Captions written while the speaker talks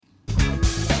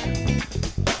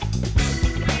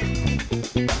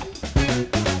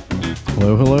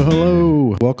Hello, hello,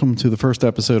 hello. Welcome to the first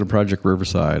episode of Project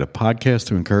Riverside, a podcast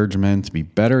to encourage men to be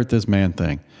better at this man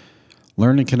thing.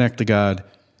 Learn to connect to God,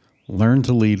 learn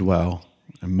to lead well,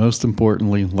 and most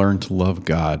importantly, learn to love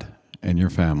God and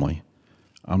your family.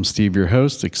 I'm Steve, your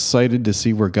host, excited to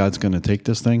see where God's going to take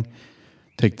this thing,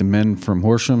 take the men from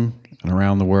Horsham and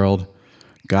around the world.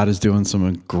 God is doing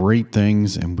some great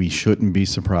things, and we shouldn't be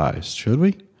surprised, should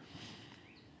we?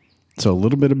 So a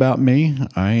little bit about me.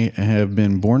 I have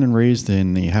been born and raised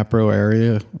in the Hatboro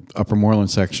area, Upper Moreland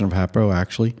section of Hatboro,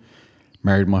 actually.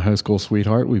 Married my high school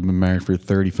sweetheart. We've been married for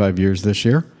 35 years this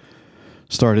year.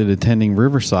 Started attending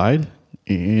Riverside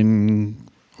in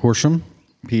Horsham,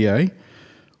 PA,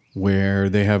 where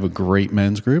they have a great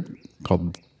men's group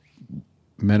called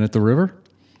Men at the River.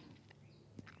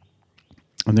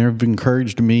 And they've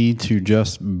encouraged me to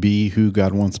just be who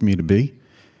God wants me to be.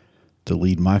 To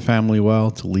lead my family well,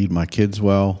 to lead my kids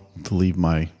well, to lead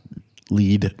my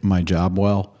job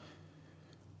well,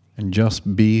 and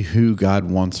just be who God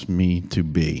wants me to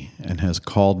be and has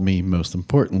called me, most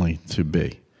importantly, to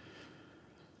be.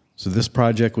 So this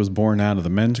project was born out of the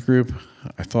men's group.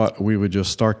 I thought we would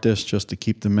just start this just to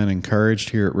keep the men encouraged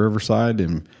here at Riverside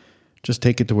and just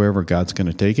take it to wherever God's going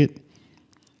to take it.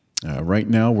 Right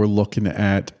now, we're looking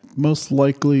at most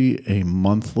likely a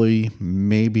monthly,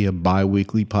 maybe a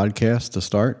bi-weekly podcast to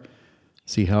start.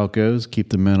 See how it goes. Keep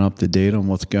the men up to date on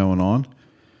what's going on.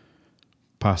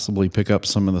 Possibly pick up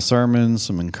some of the sermons,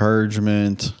 some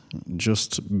encouragement.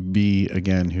 Just be,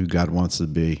 again, who God wants to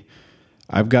be.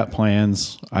 I've got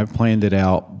plans. I've planned it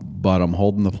out, but I'm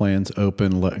holding the plans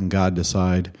open, letting God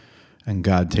decide, and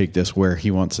God take this where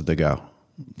He wants it to go.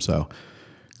 So,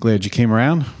 glad you came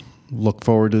around. Look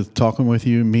forward to talking with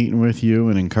you, meeting with you,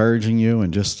 and encouraging you,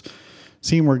 and just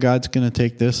seeing where God's going to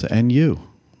take this and you.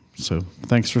 So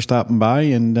thanks for stopping by,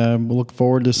 and we'll look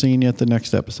forward to seeing you at the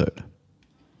next episode.